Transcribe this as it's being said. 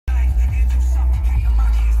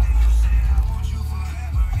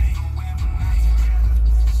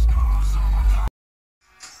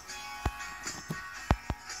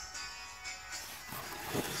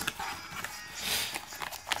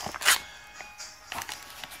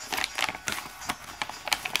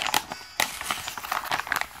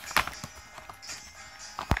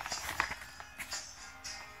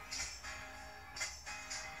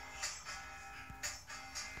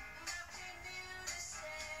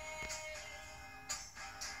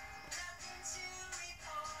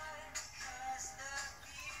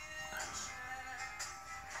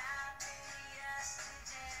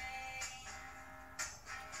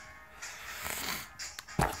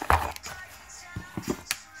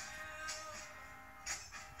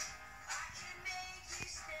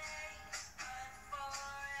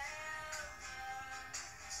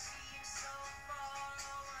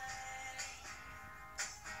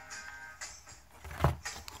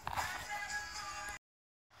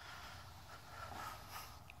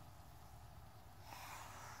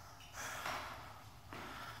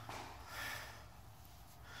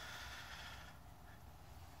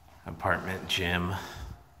apartment gym.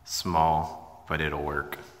 Small, but it'll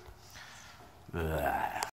work.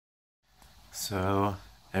 Ugh. So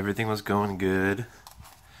everything was going good.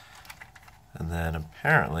 And then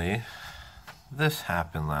apparently this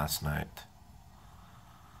happened last night.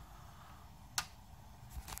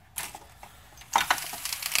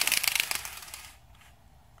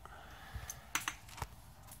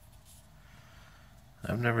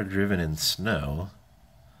 I've never driven in snow,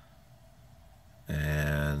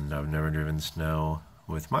 and I've never driven snow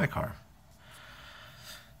with my car.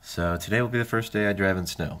 So today will be the first day I drive in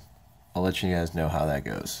snow. I'll let you guys know how that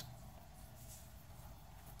goes.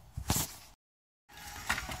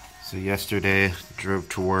 So yesterday, drove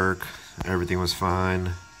to work, everything was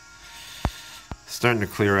fine. Starting to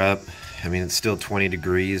clear up. I mean, it's still 20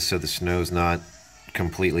 degrees, so the snow's not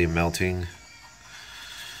completely melting.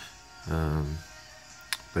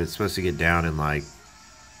 But it's supposed to get down in like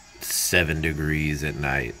 7 degrees at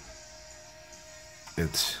night.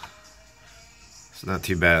 It's not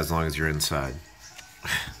too bad as long as you're inside.